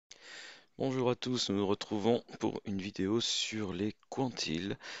Bonjour à tous, nous nous retrouvons pour une vidéo sur les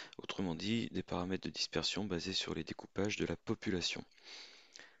quantiles, autrement dit des paramètres de dispersion basés sur les découpages de la population.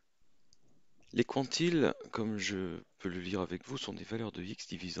 Les quantiles, comme je peux le lire avec vous, sont des valeurs de x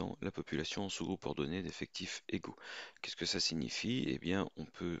divisant la population en sous-groupes ordonnés d'effectifs égaux. Qu'est-ce que ça signifie? Eh bien, on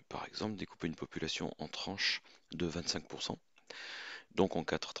peut par exemple découper une population en tranches de 25%, donc en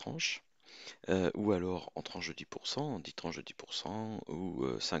 4 tranches. Ou alors en tranches de 10%, en 10 tranches de 10%,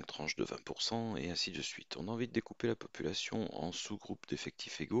 ou 5 tranches de 20%, et ainsi de suite. On a envie de découper la population en sous-groupes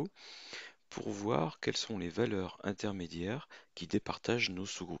d'effectifs égaux pour voir quelles sont les valeurs intermédiaires qui départagent nos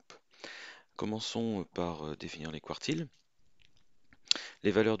sous-groupes. Commençons par définir les quartiles.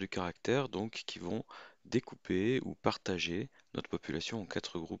 Les valeurs du caractère, donc, qui vont découper ou partager notre population en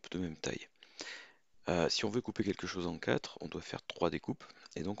 4 groupes de même taille. Si on veut couper quelque chose en 4, on doit faire 3 découpes,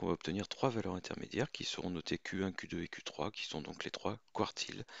 et donc on va obtenir 3 valeurs intermédiaires qui seront notées Q1, Q2 et Q3, qui sont donc les 3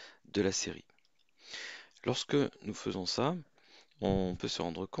 quartiles de la série. Lorsque nous faisons ça, on peut se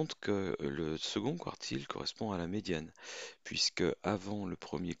rendre compte que le second quartile correspond à la médiane, puisque avant le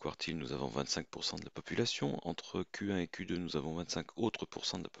premier quartile, nous avons 25% de la population, entre Q1 et Q2, nous avons 25 autres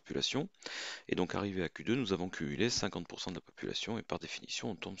pourcents de la population, et donc arrivé à Q2, nous avons cumulé 50% de la population, et par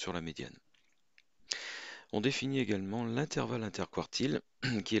définition, on tombe sur la médiane. On définit également l'intervalle interquartile,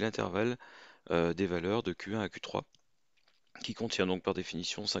 qui est l'intervalle des valeurs de Q1 à Q3, qui contient donc par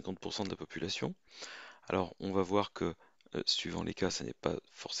définition 50% de la population. Alors on va voir que suivant les cas, ce n'est pas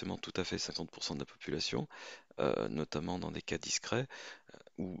forcément tout à fait 50% de la population, notamment dans des cas discrets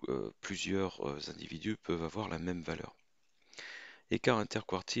où plusieurs individus peuvent avoir la même valeur. Écart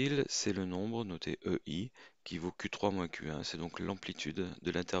interquartile, c'est le nombre noté EI qui vaut Q3 moins Q1, c'est donc l'amplitude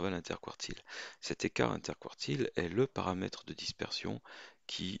de l'intervalle interquartile. Cet écart interquartile est le paramètre de dispersion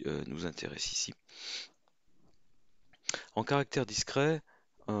qui nous intéresse ici. En caractère discret,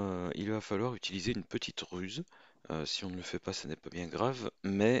 il va falloir utiliser une petite ruse. Si on ne le fait pas, ce n'est pas bien grave,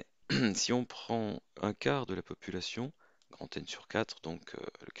 mais si on prend un quart de la population, grand N sur 4, donc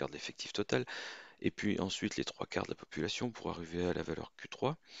le quart de l'effectif total, et puis ensuite les 3 quarts de la population pour arriver à la valeur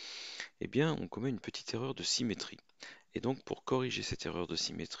Q3, eh bien on commet une petite erreur de symétrie. Et donc pour corriger cette erreur de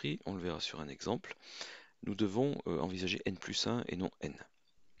symétrie, on le verra sur un exemple, nous devons envisager n plus 1 et non n.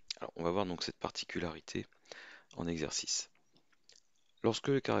 Alors on va voir donc cette particularité en exercice. Lorsque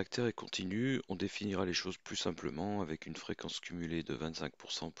le caractère est continu, on définira les choses plus simplement avec une fréquence cumulée de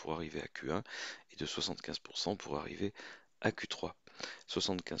 25% pour arriver à Q1 et de 75% pour arriver à Q3.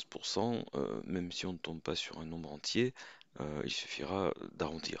 75%, même si on ne tombe pas sur un nombre entier, il suffira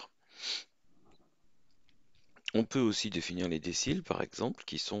d'arrondir. On peut aussi définir les déciles, par exemple,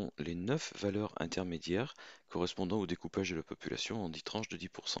 qui sont les 9 valeurs intermédiaires correspondant au découpage de la population en 10 tranches de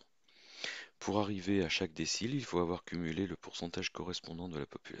 10%. Pour arriver à chaque décile, il faut avoir cumulé le pourcentage correspondant de la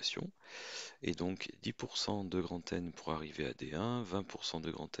population, et donc 10% de grand N pour arriver à D1, 20%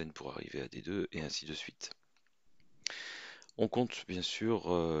 de grand N pour arriver à D2, et ainsi de suite. On compte bien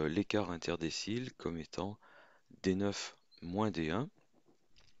sûr l'écart interdécile comme étant D9 moins D1,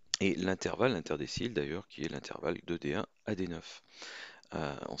 et l'intervalle interdécile d'ailleurs qui est l'intervalle de D1 à D9.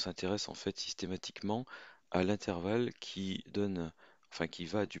 On s'intéresse en fait systématiquement à l'intervalle qui donne, enfin qui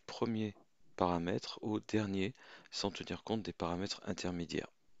va du premier paramètre au dernier sans tenir compte des paramètres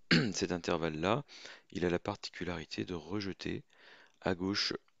intermédiaires. Cet intervalle-là, il a la particularité de rejeter à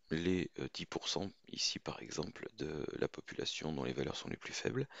gauche les 10%, ici par exemple, de la population dont les valeurs sont les plus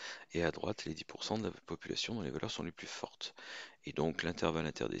faibles, et à droite les 10% de la population dont les valeurs sont les plus fortes. Et donc l'intervalle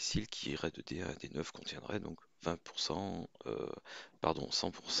interdécile qui irait de D1 à D9 contiendrait donc 20%, pardon,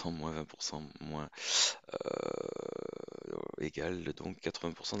 100% moins 20% moins égal donc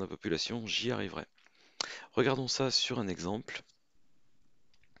 80% de la population, j'y arriverai. Regardons ça sur un exemple.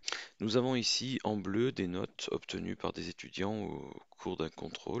 Nous avons ici en bleu des notes obtenues par des étudiants au cours d'un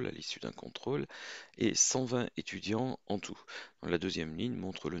contrôle, à l'issue d'un contrôle, et 120 étudiants en tout. La deuxième ligne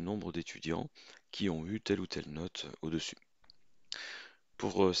montre le nombre d'étudiants qui ont eu telle ou telle note au-dessus.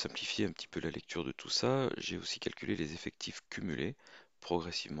 Pour simplifier un petit peu la lecture de tout ça, j'ai aussi calculé les effectifs cumulés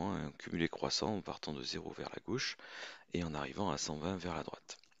progressivement, un cumulé croissant en partant de 0 vers la gauche et en arrivant à 120 vers la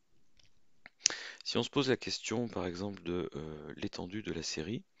droite. Si on se pose la question par exemple de l'étendue de la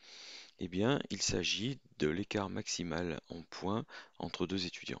série, eh bien, il s'agit de l'écart maximal en points entre deux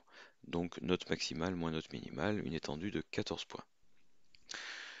étudiants. Donc, note maximale moins note minimale, une étendue de 14 points.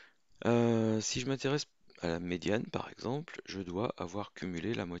 Si je m'intéresse à la médiane, par exemple, je dois avoir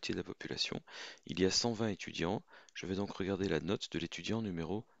cumulé la moitié de la population. Il y a 120 étudiants, je vais donc regarder la note de l'étudiant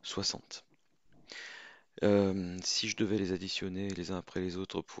numéro 60. Si je devais les additionner les uns après les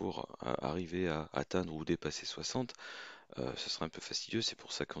autres pour arriver à atteindre ou dépasser 60, Ce sera un peu fastidieux, c'est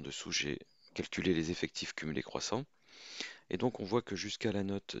pour ça qu'en dessous j'ai calculé les effectifs cumulés croissants. Et donc on voit que jusqu'à la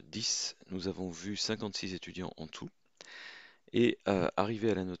note 10, nous avons vu 56 étudiants en tout. Et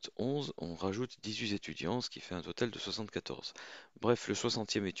arrivé à la note 11, on rajoute 18 étudiants, ce qui fait un total de 74. Bref, le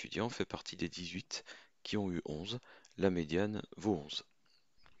 60e étudiant fait partie des 18 qui ont eu 11. La médiane vaut 11.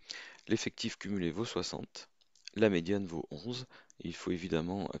 L'effectif cumulé vaut 60. La médiane vaut 11. Et il faut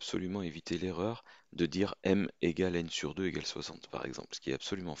évidemment absolument éviter l'erreur de dire m égale n sur 2 égale 60, par exemple, ce qui est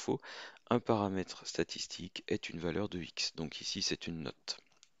absolument faux. Un paramètre statistique est une valeur de x. Donc ici, c'est une note.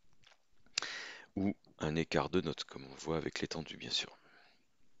 Ou un écart de notes, comme on voit avec l'étendue, bien sûr.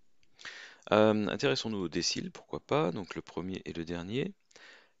 Intéressons-nous au décile, pourquoi pas, donc le premier et le dernier.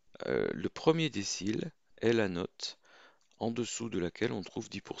 Le premier décile est la note en dessous de laquelle on trouve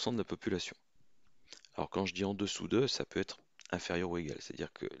 10% de la population. Alors quand je dis en dessous de, ça peut être inférieur ou égal,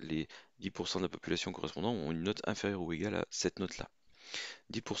 c'est-à-dire que les 10% de la population correspondant ont une note inférieure ou égale à cette note-là.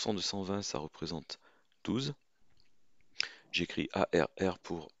 10% de 120, ça représente 12. J'écris ARR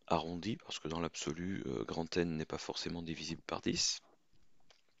pour arrondi, parce que dans l'absolu, grand N n'est pas forcément divisible par 10.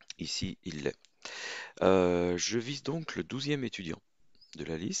 Ici, il l'est. Je vise donc le 12e étudiant de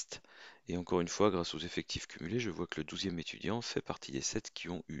la liste. Et encore une fois, grâce aux effectifs cumulés, je vois que le 12e étudiant fait partie des 7 qui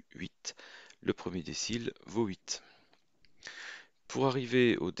ont eu 8. Le premier décile vaut 8. Pour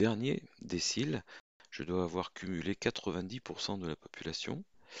arriver au dernier décile, je dois avoir cumulé 90% de la population.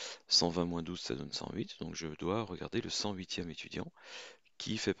 120 moins 12, ça donne 108. Donc je dois regarder le 108e étudiant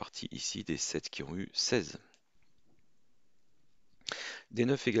qui fait partie ici des 7 qui ont eu 16. Des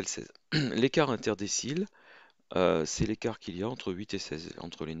 9 égale 16. L'écart interdécile, c'est l'écart qu'il y a entre 8 et 16,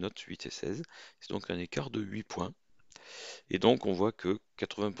 entre les notes 8 et 16. C'est donc un écart de 8 points. Et donc on voit que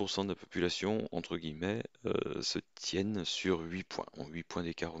 80% de la population, entre guillemets, se tiennent sur 8 points, ont 8 points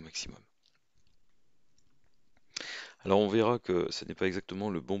d'écart au maximum. Alors on verra que ce n'est pas exactement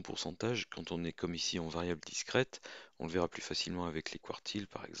le bon pourcentage quand on est comme ici en variable discrète. On le verra plus facilement avec les quartiles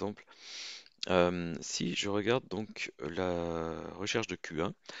par exemple. Si je regarde donc la recherche de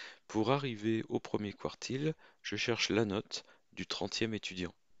Q1, pour arriver au premier quartile, je cherche la note du 30e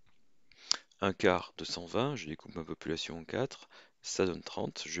étudiant. Un quart de 120, je découpe ma population en 4, ça donne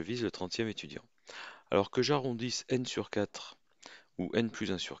 30, je vise le 30e étudiant. Alors que j'arrondisse n sur 4 ou n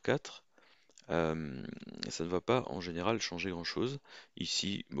plus 1 sur 4, ça ne va pas en général changer grand-chose.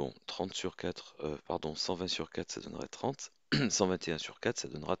 Ici, bon, 30 sur 4, 120 sur 4, ça donnerait 30. 121 sur 4, ça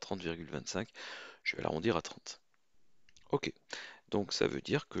donnera 30,25. Je vais l'arrondir à 30. Ok, donc ça veut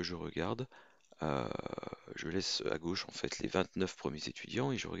dire que je regarde, je laisse à gauche en fait les 29 premiers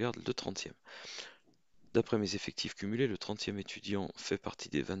étudiants et je regarde le 30e. D'après mes effectifs cumulés, le 30e étudiant fait partie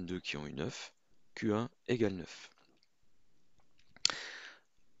des 22 qui ont eu 9. Q1 égale 9.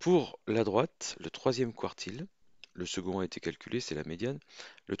 Pour la droite, le troisième quartile, le second a été calculé, c'est la médiane.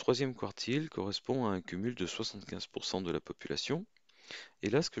 Le troisième quartile correspond à un cumul de 75% de la population. Et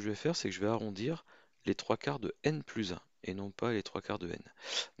là, ce que je vais faire, c'est que je vais arrondir les 3 quarts de n plus 1, et non pas les 3 quarts de n.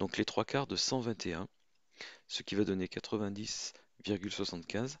 Donc les 3 quarts de 121, ce qui va donner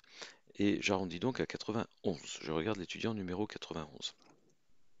 90,75, et j'arrondis donc à 91. Je regarde l'étudiant numéro 91.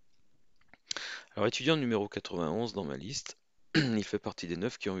 Alors étudiant numéro 91 dans ma liste, il fait partie des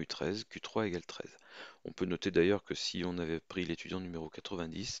 9 qui ont eu 13, Q3 égale 13. On peut noter d'ailleurs que si on avait pris l'étudiant numéro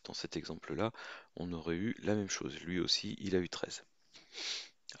 90, dans cet exemple-là, on aurait eu la même chose. Lui aussi, il a eu 13.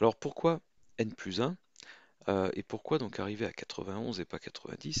 Alors pourquoi n plus 1 et pourquoi donc arriver à 91 et pas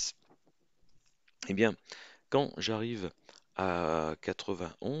 90? Eh bien, quand j'arrive à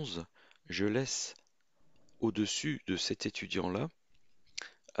 91, je laisse au-dessus de cet étudiant-là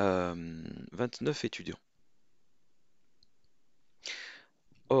 29 étudiants.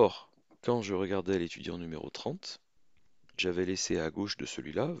 Or, quand je regardais l'étudiant numéro 30, j'avais laissé à gauche de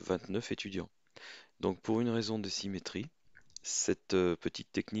celui-là 29 étudiants. Donc pour une raison de symétrie, cette petite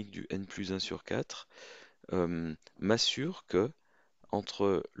technique du n plus 1 sur 4 m'assure que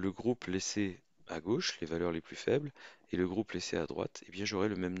entre le groupe laissé à gauche, les valeurs les plus faibles, et le groupe laissé à droite, eh bien j'aurai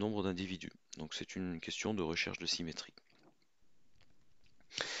le même nombre d'individus. Donc c'est une question de recherche de symétrie.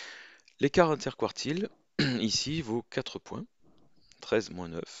 L'écart interquartile, ici, vaut 4 points, 13 moins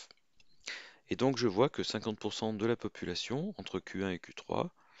 9. Et donc je vois que 50% de la population, entre Q1 et Q3,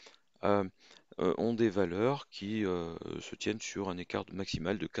 ont des valeurs qui se tiennent sur un écart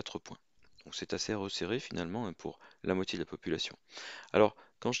maximal de 4 points. Donc c'est assez resserré finalement hein, pour la moitié de la population. Alors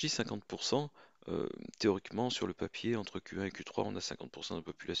quand je dis 50%, théoriquement sur le papier entre Q1 et Q3 on a 50% de la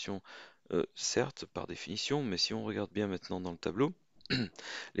population, certes par définition, mais si on regarde bien maintenant dans le tableau,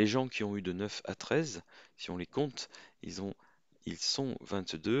 les gens qui ont eu de 9 à 13, si on les compte, ils sont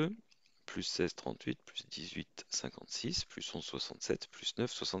 22, plus 16, 38, plus 18, 56, plus 11, 67, plus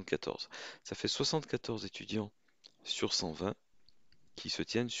 9, 74. Ça fait 74 étudiants sur 120 qui se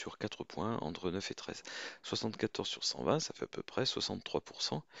tiennent sur 4 points entre 9 et 13. 74 sur 120, ça fait à peu près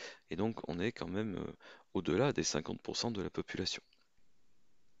 63%, et donc on est quand même au-delà des 50% de la population.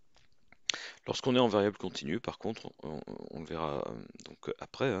 Lorsqu'on est en variable continue, par contre, on le verra donc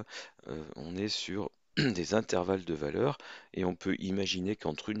après, hein, on est sur des intervalles de valeurs, et on peut imaginer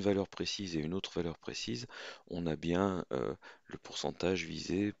qu'entre une valeur précise et une autre valeur précise, on a bien le pourcentage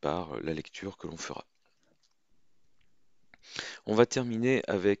visé par la lecture que l'on fera. On va terminer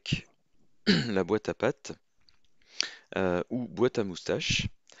avec la boîte à pattes ou boîte à moustache.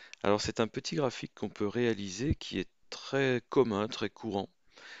 Alors c'est un petit graphique qu'on peut réaliser qui est très commun, très courant,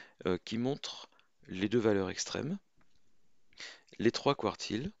 qui montre les deux valeurs extrêmes, les trois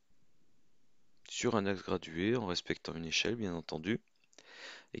quartiles, sur un axe gradué en respectant une échelle bien entendu,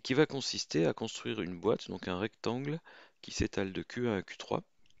 et qui va consister à construire une boîte, donc un rectangle qui s'étale de Q1 à Q3,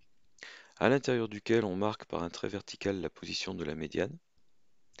 à l'intérieur duquel on marque par un trait vertical la position de la médiane.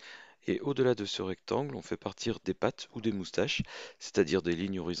 Et au-delà de ce rectangle, on fait partir des pattes ou des moustaches, c'est-à-dire des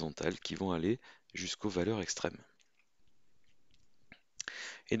lignes horizontales qui vont aller jusqu'aux valeurs extrêmes.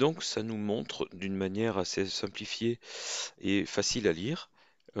 Et donc ça nous montre d'une manière assez simplifiée et facile à lire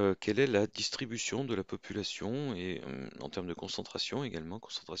quelle est la distribution de la population et en termes de concentration également,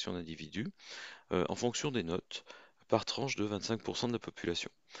 concentration d'individus, en fonction des notes par tranche de 25% de la population.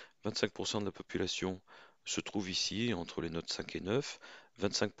 25% de la population se trouve ici entre les notes 5 et 9,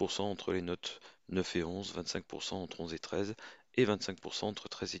 25% entre les notes 9 et 11, 25% entre 11 et 13 et 25% entre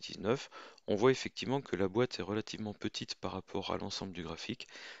 13 et 19. On voit effectivement que la boîte est relativement petite par rapport à l'ensemble du graphique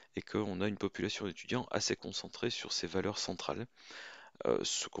et qu'on a une population d'étudiants assez concentrée sur ces valeurs centrales,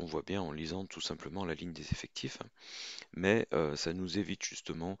 ce qu'on voit bien en lisant tout simplement la ligne des effectifs, mais ça nous évite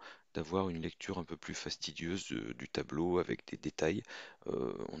justement d'avoir une lecture un peu plus fastidieuse du tableau avec des détails.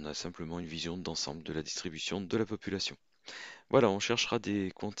 On a simplement une vision d'ensemble de la distribution de la population. Voilà, on cherchera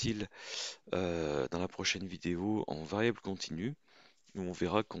des quantiles dans la prochaine vidéo en variable continue, où on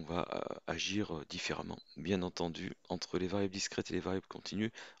verra qu'on va agir différemment. Bien entendu, entre les variables discrètes et les variables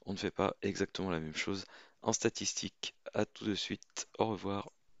continues, on ne fait pas exactement la même chose en statistique. À tout de suite, au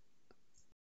revoir.